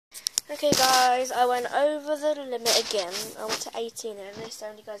Okay guys, I went over the limit again. I went to 18 and this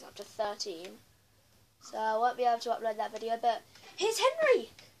only goes up to 13. So I won't be able to upload that video, but here's Henry!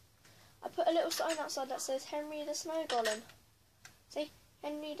 I put a little sign outside that says Henry the Snow Golem. See?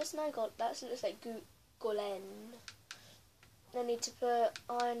 Henry the Snow Golem. That looks like Golem. I need to put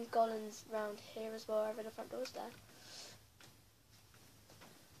iron golems around here as well, over the front doors there.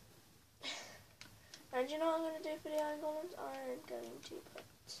 And you know what I'm going to do for the iron golems? I'm going to put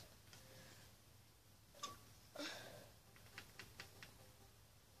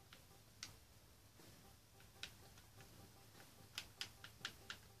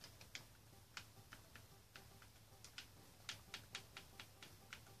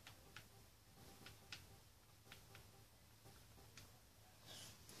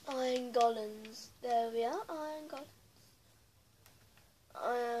iron golems. There we are, iron golems.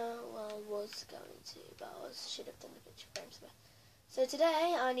 Well, I was going to, but I should have done the picture frames first. So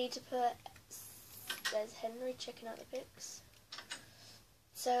today I need to put, there's Henry checking out the pics.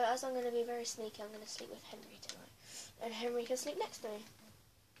 So as I'm going to be very sneaky, I'm going to sleep with Henry tonight. And Henry can sleep next to me.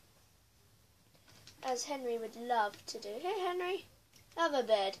 As Henry would love to do. Hey Henry, have a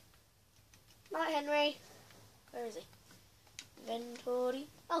bed. Night Henry. Where is he? Inventory.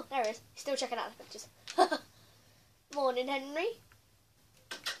 Oh, there he is. He's still checking out the pictures. Morning, Henry.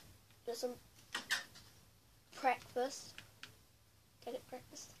 Got some breakfast. Get it,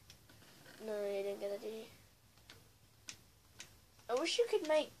 breakfast? No, you didn't get it, did you? I wish you could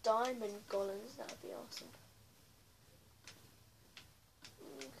make diamond golems. That would be awesome.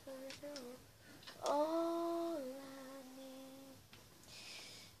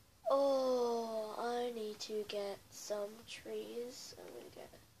 Oh, I need to get some trees. I'm gonna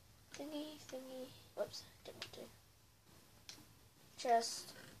get thingy. Oops, didn't want to.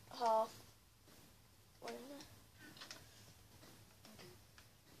 Just half one in there.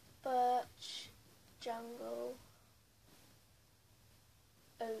 Birch, jungle,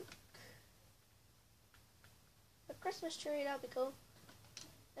 oak. A Christmas tree, that'd be cool.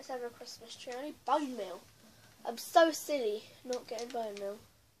 Let's have a Christmas tree. I need bone meal. I'm so silly not getting bone meal.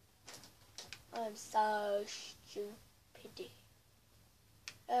 I'm so stupid.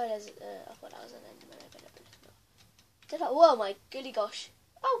 Oh, there's. I thought that was an enderman. Did I? Whoa, my goody gosh.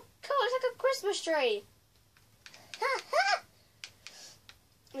 Oh, cool, it's like a Christmas tree.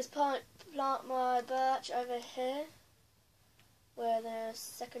 Let's plant my birch over here, where the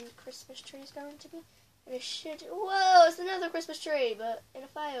second Christmas tree is going to be. And it should. Whoa, it's another Christmas tree, but in a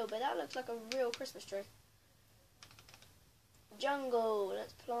fail. But that looks like a real Christmas tree. Jungle.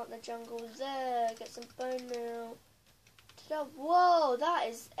 Let's plant the jungle there. Get some bone meal. Whoa, that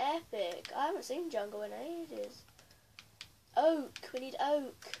is epic. I haven't seen jungle in ages. Oak. We need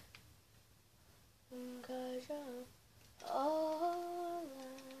oak. Oh,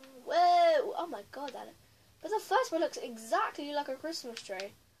 whoa. Oh my god, that. But the first one looks exactly like a Christmas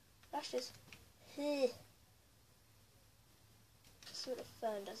tree. That's just. Let's see what the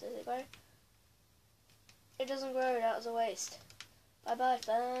fern does. Does it grow? It doesn't grow. That was a waste. Bye bye,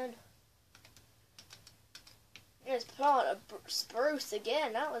 fern. Let's plant a spruce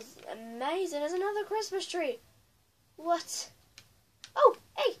again. That was amazing. There's another Christmas tree. What? Oh,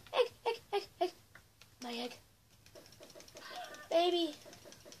 egg. My egg. Baby.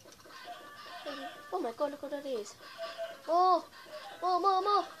 Oh my god, look at all these. Oh,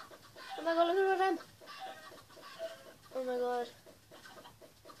 more. Oh my god, look at all them. Oh my god.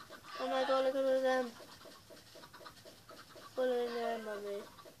 Oh my god, look at all them. Following there, mummy.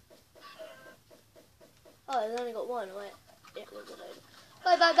 Oh, there's only got one. Wait. Yeah, there's a load.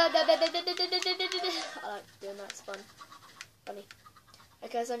 Bye. I like doing that. It's fun. Funny.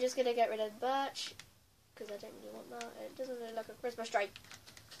 Okay, so I'm just gonna get rid of the birch because I don't really want that. It doesn't look like a Christmas tree.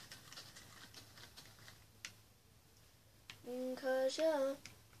 Cause you're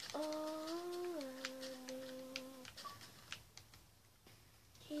all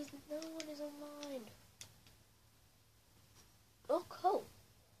I need. No one is online. Oh, cool.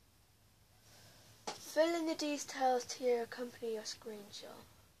 Fill in the details to accompany your screenshot.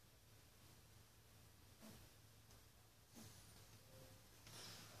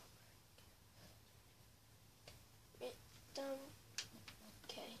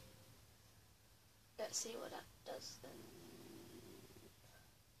 Okay. Let's see what that does then.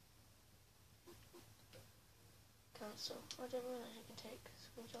 Cancel. I don't realize you can take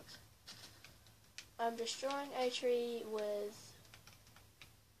screenshots. I'm destroying a tree with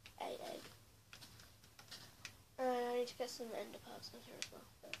a egg. I need to get some ender pearls in here as well,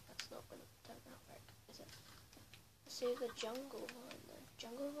 but that's not going to turn out right, is it? Let's see the jungle vine then.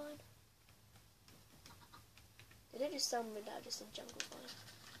 Jungle vine? Did it just sound weird? I just said jungle vine.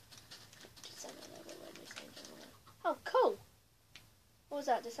 was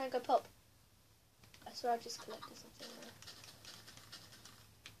that? Did something go pop? I swear I just collected something there.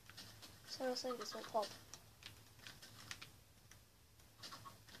 So I was saying this went pop.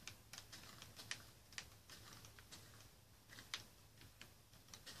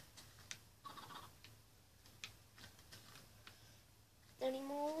 Any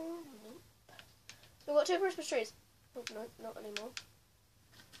more? Nope. We've got 2 Christmas trees. Oh, no, not anymore.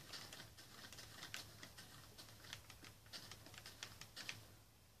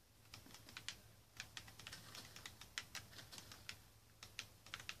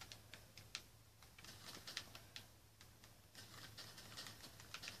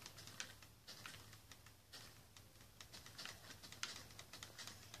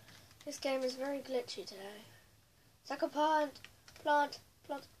 This game is very glitchy today. It's like a plant. More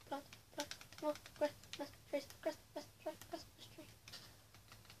Christmas trees, Christmas tree.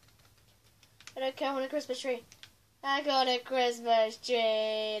 I don't care on a Christmas tree. I got a Christmas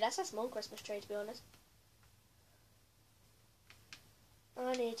tree. That's a small Christmas tree, to be honest.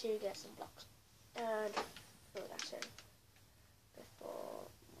 I need to get some blocks and fill that in before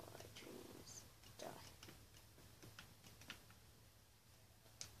my dreams die.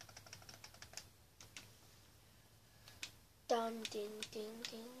 Dun ding ding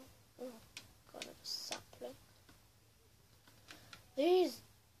ding. Oh, got a sapling. These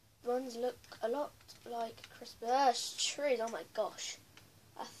ones look a lot like Christmas trees. Oh my gosh.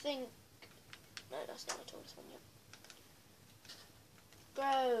 I think... No, that's not the tallest one yet.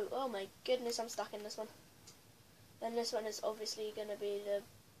 Bro, oh my goodness, I'm stuck in this one. Then this one is obviously going to be the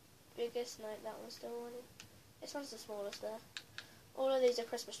biggest. No, that one's still one. This one's the smallest there. All of these are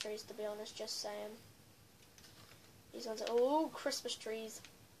Christmas trees, to be honest, just saying. These ones are all Christmas trees.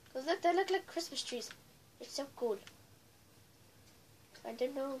 Because look, they look like Christmas trees. It's so cool. I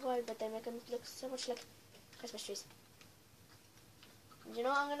don't know why, but they make them look so much like Christmas trees. And you know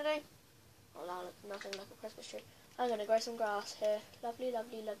what I'm going to do? Well, that looks nothing like a Christmas tree. I'm going to grow some grass here. Lovely,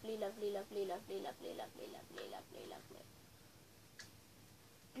 lovely, lovely, lovely, lovely, lovely, lovely, lovely, lovely, lovely, lovely.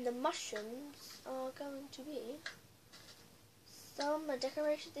 And the mushrooms are going to be some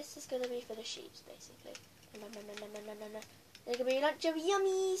decoration. This is going to be for the sheep, basically. They're going to be a lunch of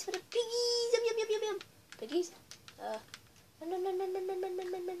yummies for the piggies. Yum, yum, yum, yum, yum. Piggies?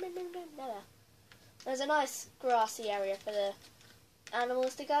 There's a nice grassy area for the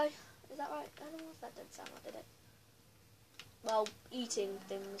animals to go. Is that right? Animals? That didn't sound right, did it? Well, eating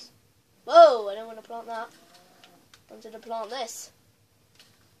things. Whoa, I don't want to plant that. I wanted to plant this.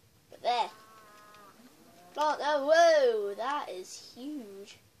 But there. Plant that. Whoa, that is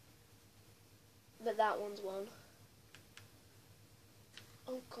huge. But that one's one.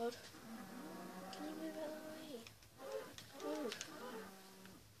 Oh god. Can you move out of the way? Move.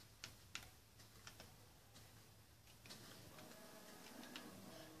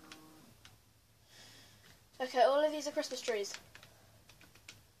 Okay, all of these are Christmas trees.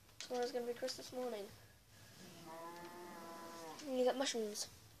 Tomorrow's going to be Christmas morning. And you got mushrooms.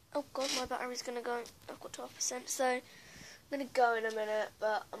 Oh god, my battery's going to go. I've got 12%, so I'm going to go in a minute,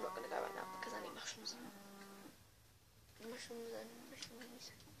 but I'm not going to go right now because I need mushrooms. Mushrooms and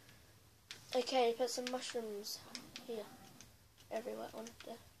mushrooms. Okay, put some mushrooms here. Everywhere on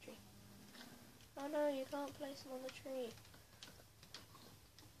the tree. Oh no, you can't place them on the tree.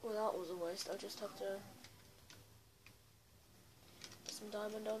 Well, that was a waste. I'll just have to put some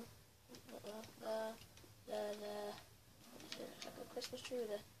diamond on. There. Like a Christmas tree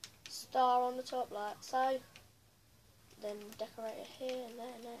with a star on the top, like so. Then decorate it here and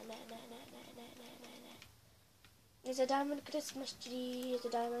there, and there. It's a diamond Christmas tree. It's a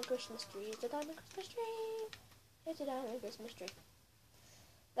diamond Christmas tree. It's a diamond Christmas tree. It's a diamond Christmas tree.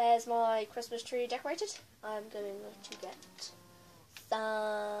 There's my Christmas tree decorated. I'm going to get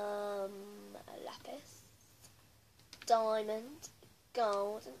some lapis, diamond,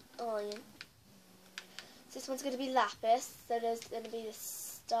 gold, and iron. So this one's going to be lapis. So there's going to be the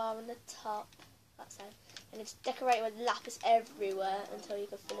star on the top. That's how. And it's decorated with lapis everywhere until you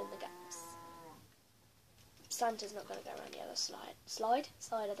can fill in the gaps. Santa's not going to go around the other slide. Slide,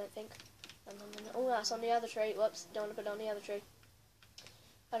 I don't think. Oh, that's on the other tree. Whoops, don't want to put it on the other tree.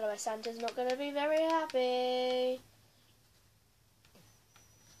 Otherwise, Santa's not going to be very happy.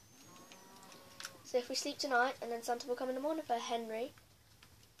 So if we sleep tonight, and then Santa will come in the morning for Henry,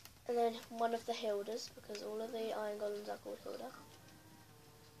 and then one of the Hildas, because all of the Iron Golems are called Hilda.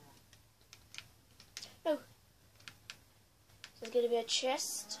 No. So there's going to be a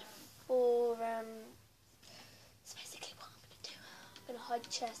chest for, that's basically what I'm going to do. I'm going to hide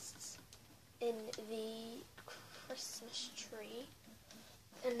chests in the Christmas tree.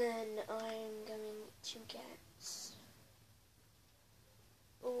 And then I'm going to get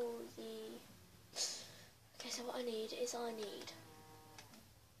So what I need is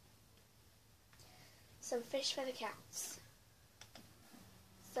some fish for the cats,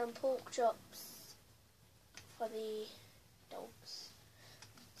 some pork chops for the dogs,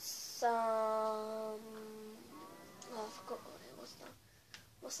 some... oh, I forgot what it was now.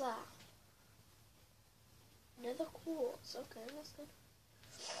 What's that? Another quartz. Okay, that's good.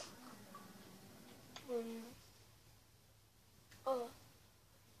 Oh.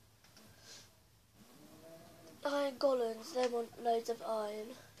 Iron golems, they want loads of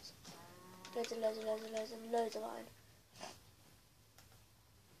iron. Loads of iron.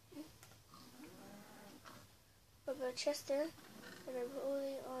 Put a chest in, and then put all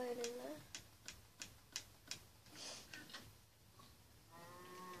the iron in there.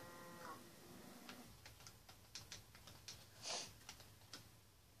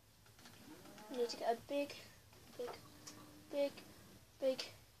 You need to get a big.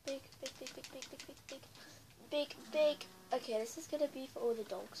 Okay, this is gonna be for all the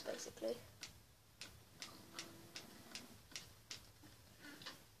dogs, basically.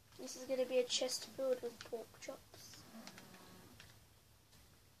 This is gonna be a chest filled with pork chops.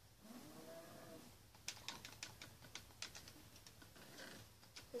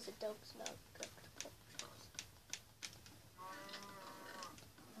 Because the dogs love cooked pork chops.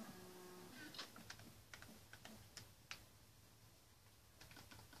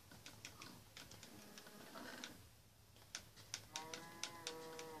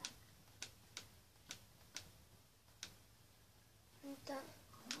 And that.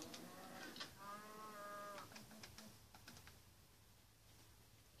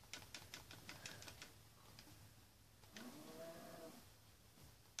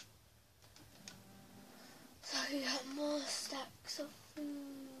 So we got more stacks of food.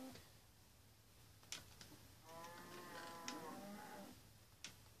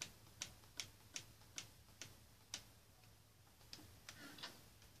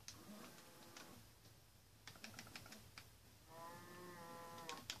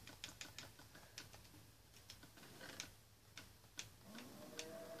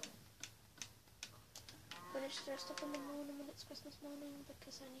 Finished dressed up in the morning when it's Christmas morning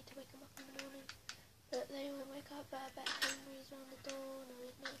because I need to wake them up in the morning. But they won't wake up, but I bet Henry's around the door and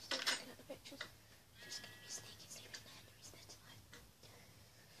I've noticed they're looking at the pictures. I'm just going to be sneaky sleeping there. Henry's there tonight.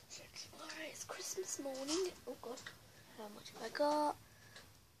 Alright, it's Christmas morning. Oh god, how much have I got?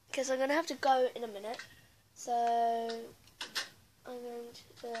 Because I'm going to have to go in a minute. So, I'm going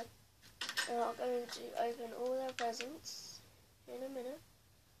to open all their presents in a minute.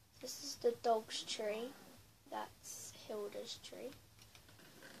 This is the dog's tree. That's Hilda's tree.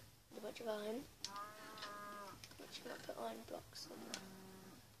 A bunch of iron. Which might put iron blocks on there.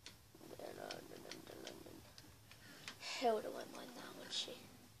 Hilda won't mind that, would she?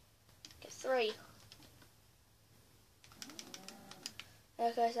 Get 3.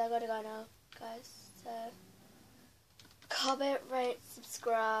 Okay, so I gotta go now, guys. So, comment, rate,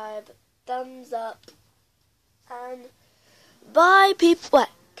 subscribe, thumbs up, and bye, people. What?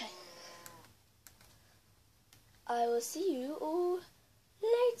 Okay. I will see you all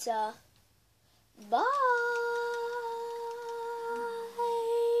later. Bye.